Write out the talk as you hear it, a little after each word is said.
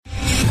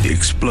The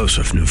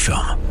explosive new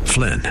film,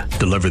 Flynn,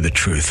 deliver the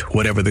truth,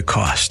 whatever the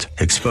cost,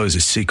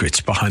 exposes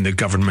secrets behind the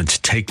government's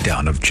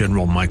takedown of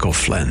General Michael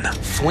Flynn.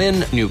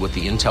 Flynn knew what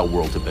the intel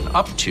world had been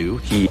up to.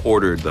 He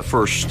ordered the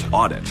first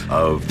audit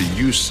of the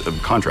use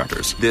of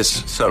contractors.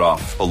 This set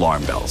off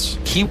alarm bells.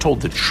 He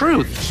told the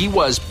truth. He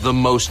was the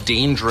most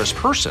dangerous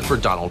person for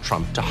Donald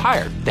Trump to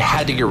hire. They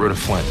had to get rid of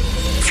Flynn.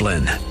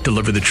 Flynn,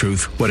 deliver the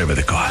truth, whatever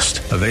the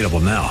cost. Available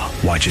now.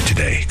 Watch it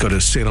today. Go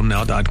to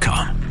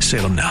salemnow.com.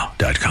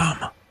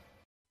 salemnow.com.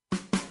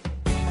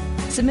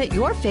 Submit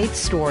your faith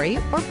story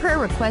or prayer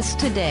request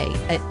today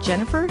at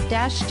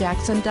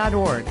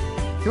jennifer-jackson.org.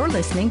 You're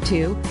listening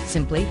to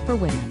Simply for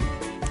Women.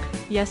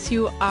 Yes,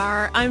 you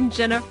are. I'm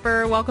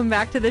Jennifer. Welcome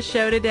back to the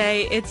show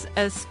today. It's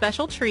a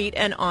special treat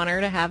and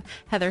honor to have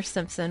Heather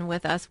Simpson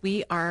with us.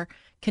 We are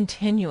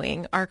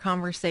continuing our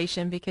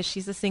conversation because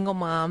she's a single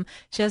mom.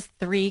 She has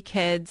 3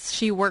 kids.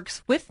 She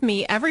works with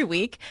me every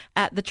week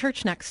at the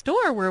church next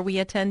door where we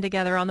attend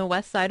together on the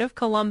west side of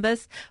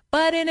Columbus.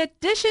 But in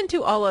addition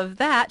to all of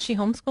that, she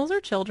homeschools her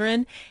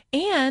children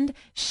and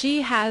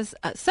she has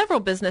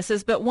several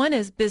businesses, but one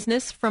is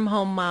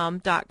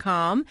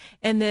businessfromhomemom.com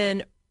and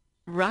then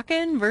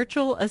Rockin'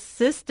 Virtual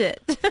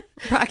Assistant.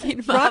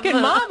 Rockin'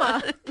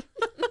 Mama.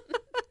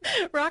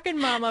 Rockin'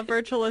 Mama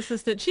Virtual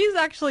Assistant. She's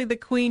actually the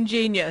queen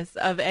genius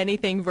of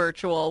anything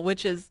virtual,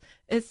 which is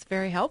it's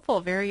very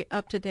helpful, very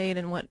up to date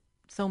and what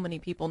so many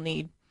people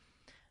need.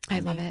 I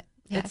love it.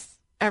 Yes. It's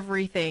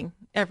everything.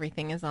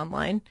 Everything is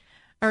online.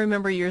 I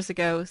remember years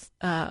ago,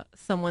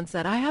 someone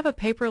said, I have a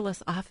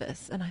paperless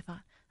office. And I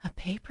thought, a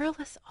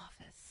paperless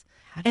office?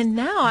 And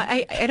now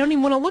I don't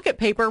even want to look at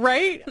paper,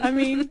 right? I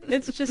mean,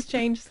 it's just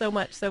changed so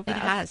much so fast.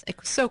 It has,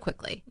 so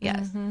quickly.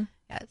 Yes. Mm-hmm.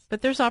 Yes.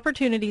 But there's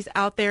opportunities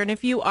out there. And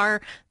if you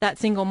are that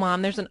single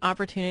mom, there's an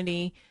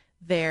opportunity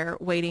there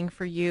waiting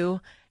for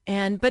you.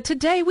 But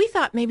today we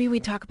thought maybe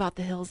we'd talk about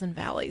the hills and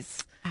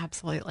valleys.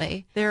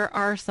 Absolutely. There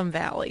are some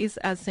valleys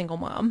as single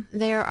mom.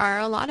 There are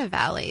a lot of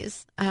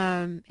valleys.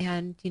 And,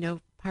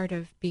 part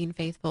of being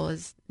faithful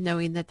is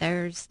knowing that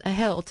there's a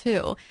hill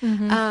too.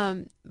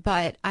 Mm-hmm.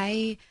 But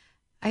I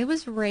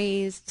was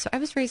raised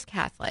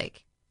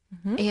Catholic,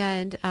 mm-hmm.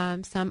 and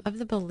some of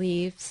the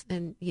beliefs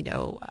and,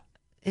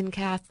 in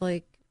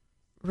Catholic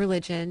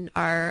religion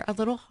are a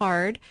little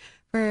hard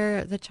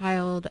for the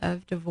child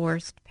of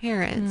divorced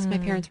parents. My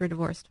parents were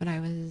divorced when I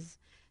was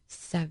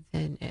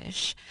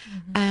 7-ish.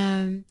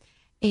 Mm-hmm.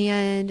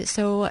 And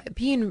so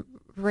being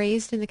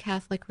raised in the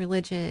Catholic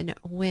religion,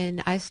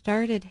 when I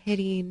started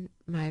hitting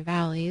my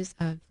valleys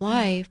of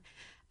life,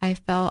 I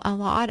felt a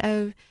lot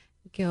of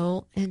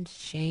guilt and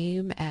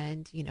shame,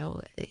 and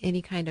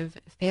any kind of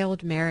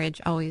failed marriage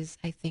always,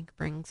 I think,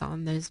 brings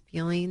on those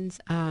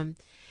feelings,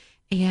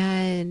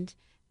 and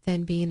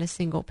then being a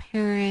single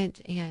parent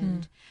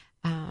and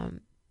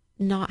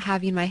not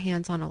having my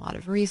hands on a lot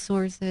of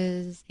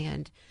resources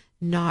and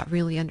not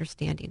really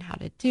understanding how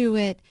to do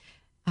it.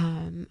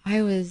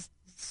 I was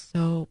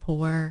so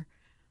poor.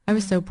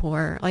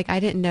 Like, I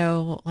didn't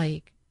know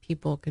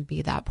people could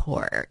be that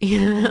poor,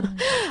 and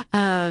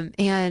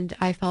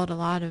I felt a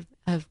lot of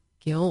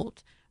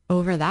guilt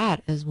over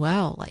that as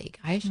well. Like,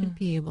 I should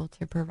be able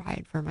to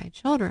provide for my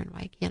children.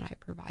 Why can't I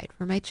provide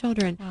for my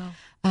children?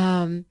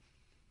 Wow.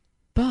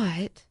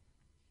 But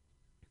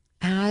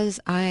as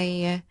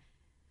I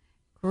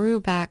grew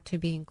back to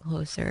being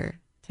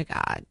closer to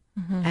God,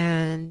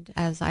 and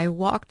as I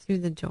walked through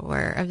the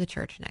door of the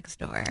church next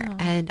door,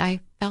 and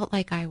I felt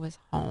like I was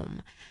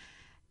home,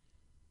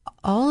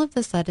 all of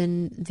a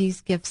sudden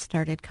these gifts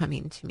started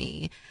coming to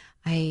me.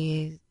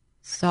 I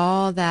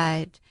saw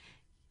that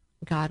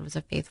God was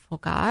a faithful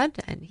God,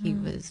 and he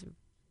was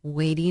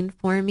waiting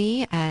for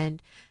me,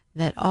 and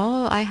that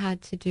all I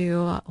had to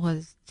do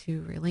was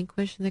to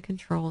relinquish the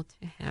control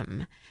to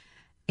him.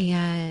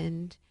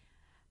 And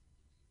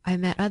I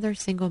met other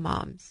single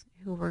moms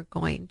who were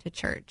going to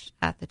church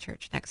at the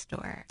church next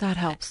door. That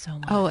helps so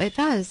much. Oh, it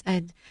does.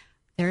 And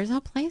there's a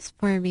place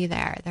for me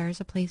there. There's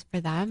a place for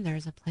them.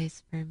 There's a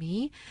place for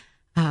me.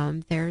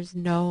 There's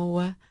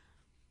no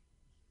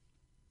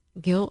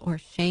guilt or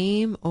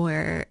shame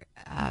or,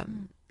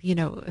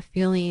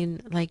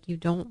 feeling like you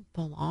don't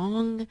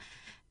belong.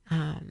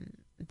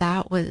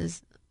 That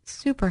was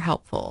super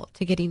helpful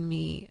to getting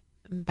me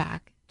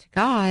back to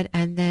God.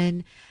 And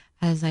then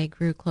as I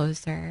grew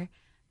closer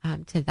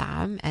to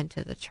them and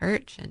to the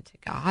church and to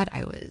God,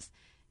 I was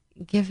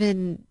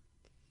given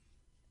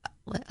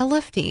a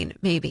lifting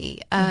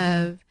maybe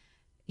of,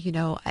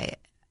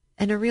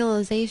 and a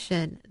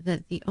realization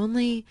that the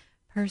only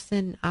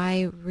person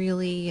I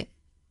really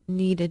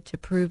needed to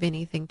prove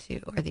anything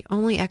to, or the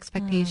only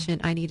expectation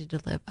I needed to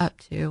live up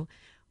to,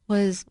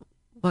 was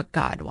what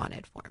God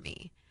wanted for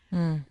me.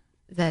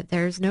 That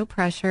there's no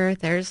pressure.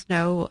 There's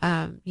no,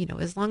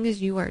 as long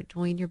as you are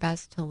doing your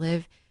best to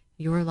live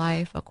your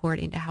life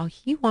according to how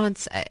he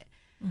wants it,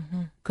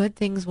 good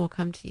things will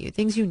come to you.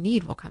 Things you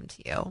need will come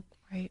to you.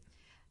 Right.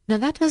 Now,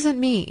 that doesn't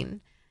mean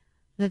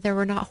that there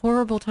were not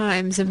horrible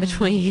times in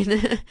between.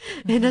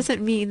 It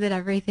doesn't mean that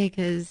everything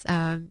is,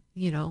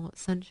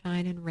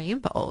 sunshine and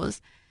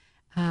rainbows.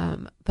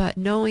 But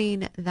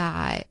knowing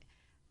that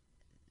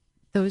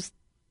those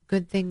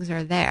good things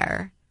are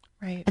there,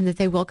 Right. and that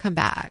they will come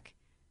back,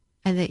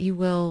 and that you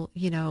will,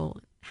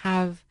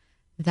 have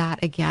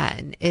that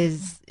again,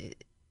 it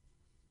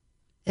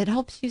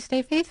helps you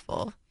stay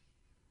faithful.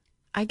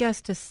 I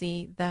guess to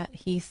see that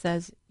he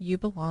says, you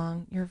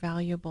belong, you're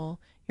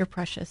valuable, you're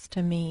precious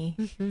to me.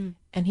 Mm-hmm.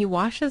 And he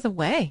washes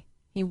away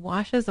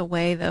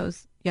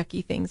those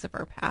yucky things of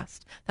our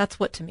past. That's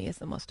what to me is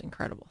the most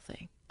incredible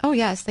thing. Oh,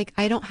 yes. Like,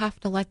 I don't have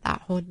to let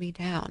that hold me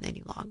down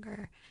any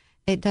longer.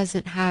 It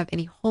doesn't have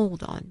any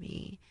hold on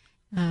me.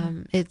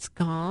 It's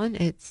gone.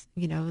 It's,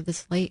 the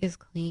slate is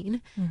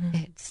clean.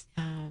 It's,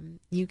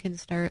 you can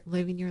start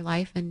living your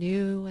life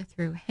anew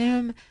through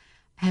him.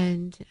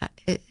 And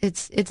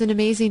it's an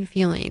amazing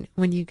feeling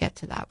when you get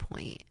to that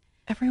point.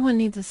 Everyone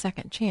needs a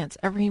second chance.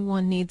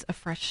 Everyone needs a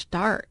fresh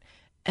start.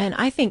 And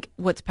I think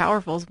what's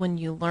powerful is when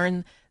you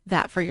learn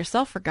that for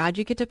yourself, for God,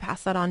 you get to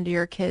pass that on to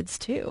your kids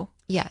too.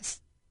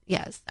 Yes.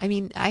 Yes. I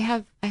mean, I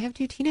have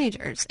 2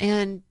 teenagers,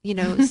 and,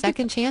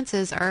 second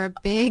chances are a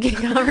big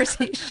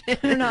conversation.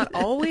 They're not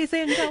always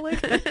angelic.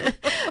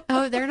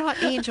 Oh, they're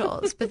not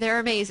angels, but they're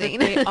amazing.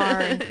 But they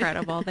are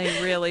incredible.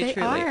 They really,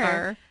 truly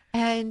are.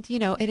 And,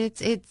 and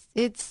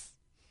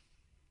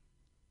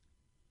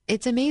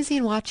it's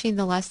amazing watching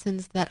the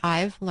lessons that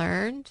I've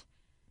learned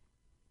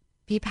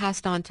be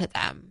passed on to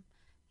them.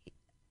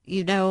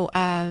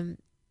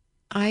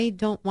 I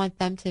don't want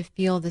them to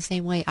feel the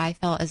same way I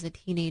felt as a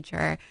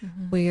teenager,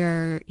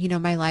 where,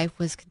 my life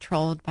was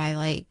controlled by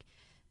like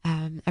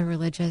a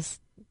religious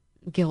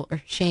guilt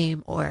or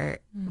shame or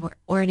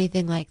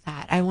anything like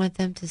that. I want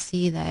them to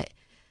see that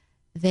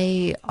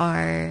they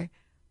are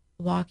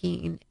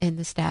walking in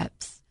the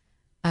steps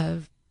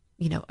of,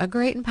 a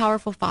great and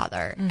powerful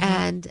Father,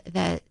 and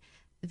that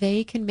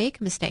they can make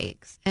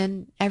mistakes,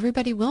 and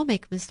everybody will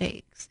make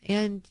mistakes,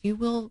 and you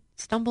will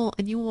stumble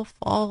and you will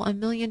fall a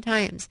million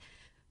times.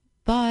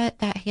 But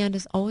that hand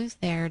is always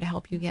there to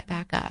help you get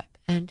back up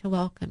and to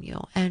welcome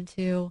you and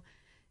to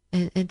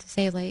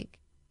say, like,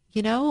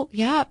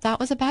 yeah, that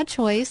was a bad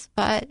choice,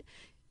 but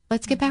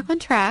let's get back on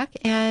track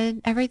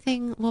and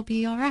everything will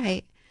be all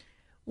right.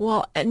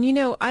 Well, and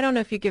I don't know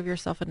if you give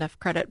yourself enough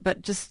credit,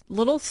 but just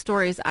little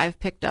stories I've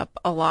picked up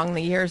along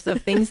the years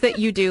of things that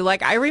you do.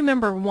 Like, I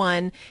remember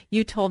one,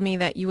 you told me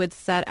that you would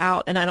set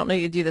out, and I don't know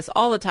you do this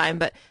all the time,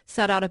 but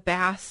set out a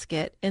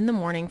basket in the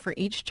morning for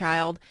each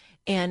child.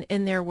 And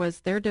in there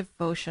was their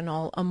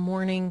devotional, a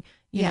morning,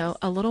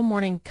 a little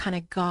morning kind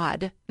of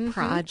God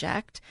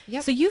project.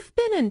 Yep. So you've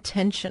been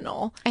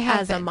intentional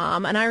as a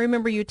mom. And I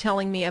remember you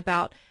telling me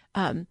about,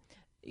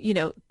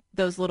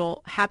 those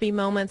little happy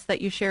moments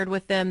that you shared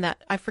with them,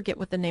 that I forget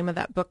what the name of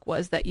that book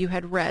was that you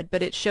had read,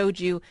 but it showed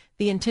you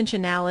the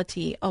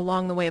intentionality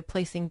along the way of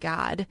placing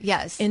God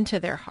into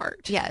their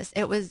heart. Yes,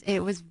 it was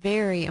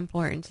very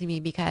important to me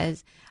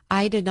because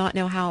I did not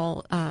know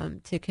how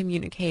to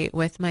communicate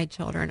with my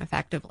children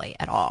effectively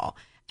at all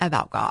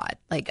about God.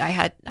 Like, I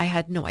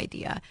had no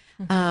idea.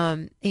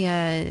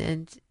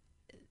 And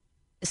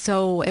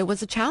so it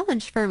was a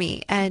challenge for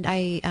me. And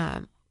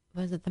I,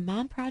 was it the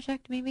Mom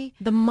Project, maybe?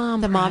 The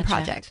Mom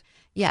Project.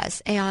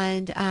 Yes.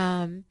 And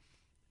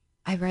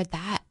I read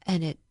that,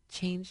 and it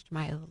changed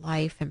my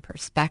life and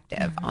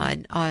perspective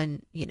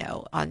on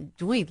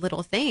doing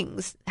little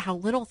things, how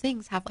little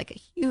things have like a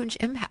huge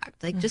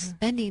impact, like just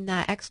spending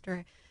that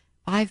extra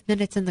 5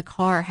 minutes in the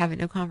car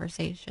having a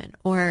conversation,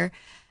 or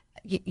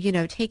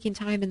taking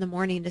time in the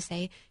morning to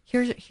say,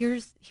 here's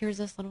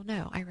this little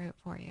note I wrote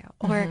for you,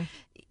 or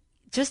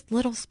just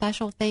little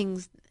special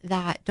things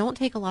that don't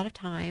take a lot of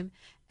time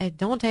and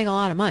don't take a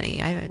lot of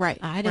money.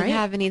 I didn't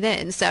have any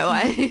then, so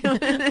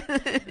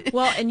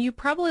Well, and you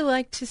probably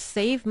like to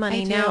save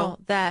money now.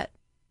 That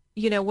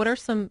what are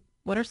some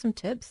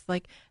tips,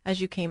 like,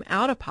 as you came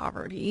out of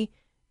poverty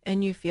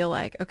and you feel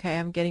like, okay,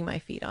 I'm getting my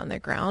feet on the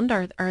ground,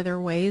 are there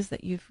ways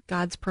that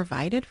God's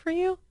provided for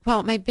you?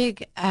 Well, my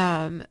big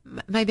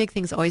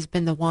thing's always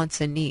been the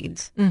wants and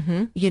needs.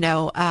 For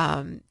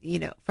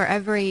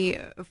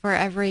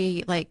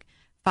every like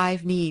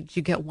 5 needs,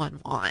 you get 1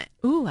 want.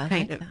 Ooh, I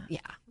like that. Yeah,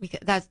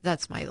 because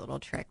that's my little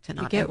trick to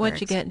not. You get what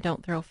you get and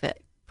don't throw a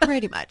fit.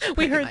 Pretty much.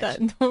 We heard that.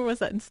 What was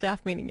that in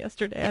staff meeting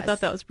yesterday? Yes. I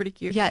thought that was pretty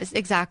cute. Yes,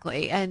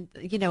 exactly. And,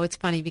 it's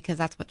funny because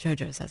that's what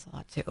JoJo says a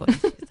lot too.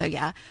 So,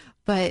 yeah.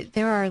 But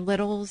there are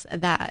littles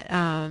that,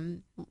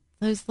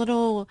 those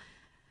little,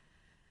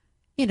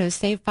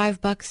 save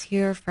 $5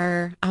 here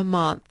for a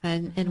month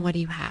and what do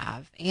you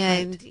have?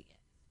 And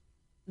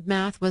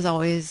math was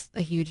always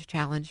a huge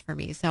challenge for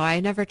me. So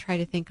I never try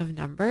to think of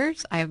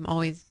numbers. I'm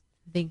always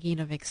thinking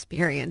of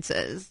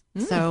experiences.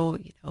 So,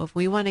 if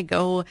we want to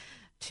go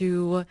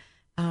to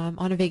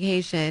on a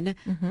vacation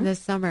this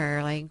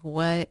summer, like,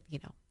 what,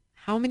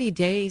 how many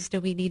days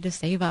do we need to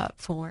save up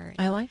for?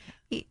 I like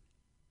it.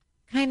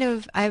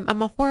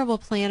 I'm a horrible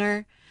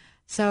planner.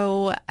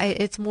 So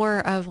it's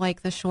more of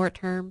like the short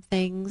term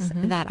things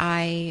that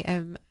I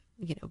am,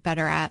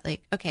 better at.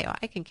 Like, okay, well,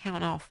 I can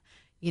count off,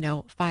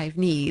 5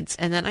 needs,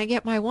 and then I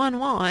get my 1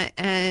 want,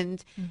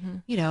 and,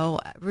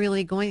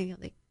 really going,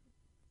 like,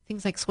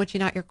 things like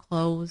switching out your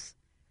clothes,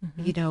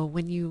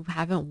 when you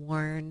haven't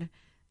worn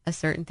a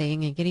certain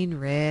thing, and getting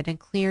rid and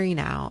clearing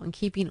out and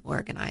keeping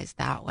organized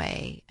that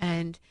way.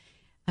 And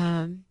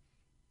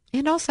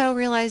also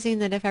realizing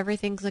that if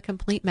everything's a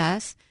complete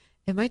mess,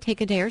 it might take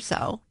a day or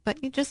so,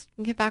 but you just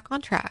get back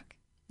on track.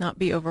 Not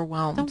be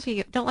overwhelmed.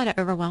 Don't let it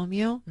overwhelm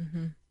you.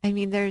 Mm-hmm. I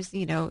mean, there's,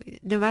 no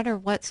matter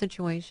what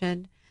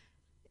situation,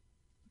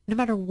 no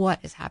matter what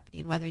is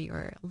happening, whether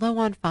you're low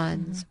on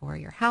funds or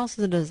your house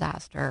is a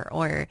disaster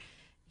or,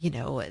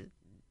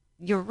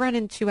 you're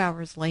running 2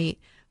 hours late,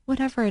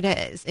 whatever it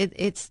is,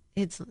 it's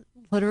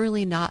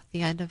literally not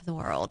the end of the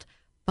world.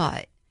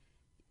 But,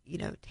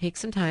 take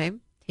some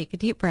time, take a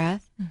deep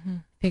breath,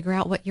 figure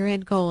out what your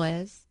end goal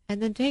is,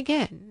 and then dig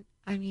in.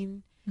 I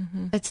mean,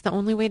 it's the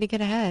only way to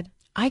get ahead.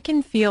 I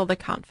can feel the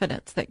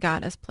confidence that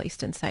God has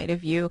placed inside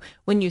of you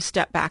when you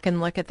step back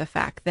and look at the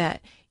fact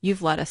that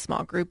you've led a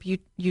small group, you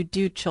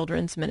do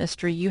children's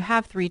ministry, you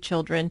have 3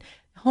 children,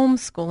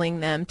 homeschooling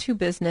them, 2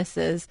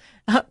 businesses,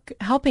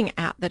 helping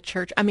at the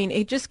church. I mean,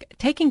 it just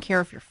taking care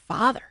of your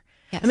father.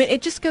 Yes. I mean,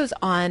 it just goes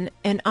on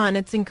and on.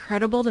 It's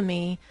incredible to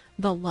me,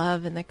 the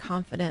love and the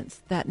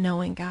confidence that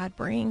knowing God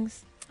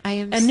brings. I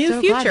am a new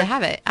so future. Glad to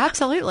have it.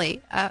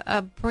 Absolutely.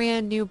 A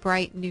brand new,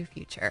 bright, new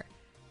future.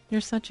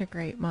 You're such a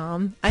great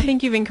mom. I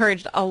think you've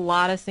encouraged a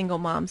lot of single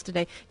moms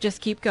today. Just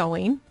keep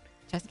going.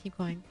 Just keep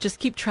going. Just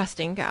keep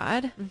trusting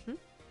God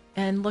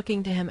and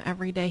looking to him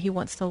every day. He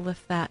wants to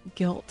lift that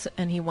guilt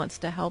and he wants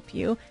to help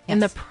you in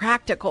the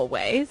practical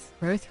ways.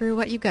 Grow through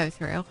what you go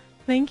through.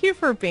 Thank you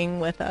for being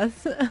with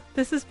us.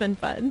 This has been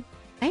fun.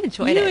 I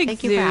enjoyed it.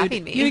 Thank you for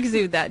having me. You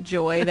exude that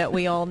joy that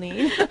we all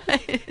need.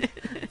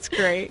 It's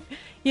great.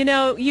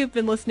 You've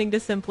been listening to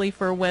Simply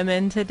for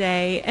Women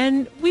today,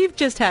 and we've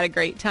just had a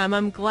great time.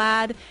 I'm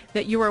glad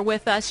that you were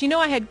with us.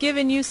 I had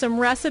given you some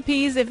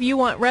recipes. If you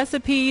want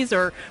recipes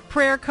or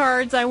prayer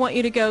cards, I want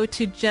you to go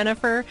to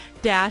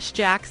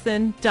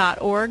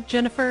jennifer-jackson.org,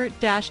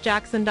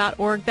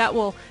 jennifer-jackson.org. That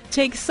will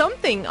take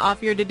something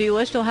off your to-do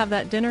list. You'll have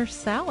that dinner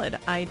salad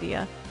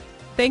idea.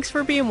 Thanks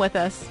for being with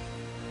us.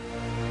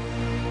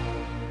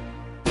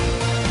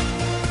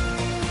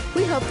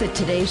 We hope that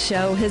today's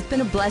show has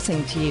been a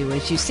blessing to you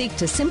as you seek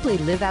to simply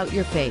live out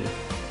your faith.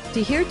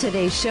 To hear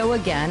today's show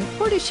again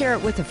or to share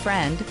it with a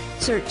friend,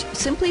 search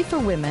Simply for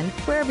Women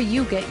wherever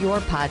you get your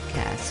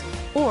podcasts.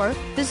 Or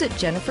visit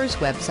Jennifer's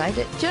website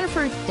at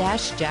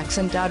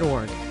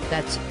jennifer-jackson.org.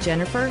 That's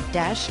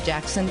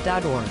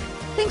jennifer-jackson.org.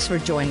 Thanks for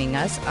joining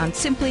us on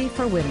Simply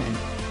for Women.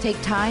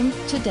 Take time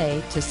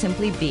today to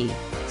simply be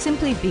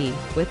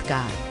with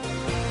God.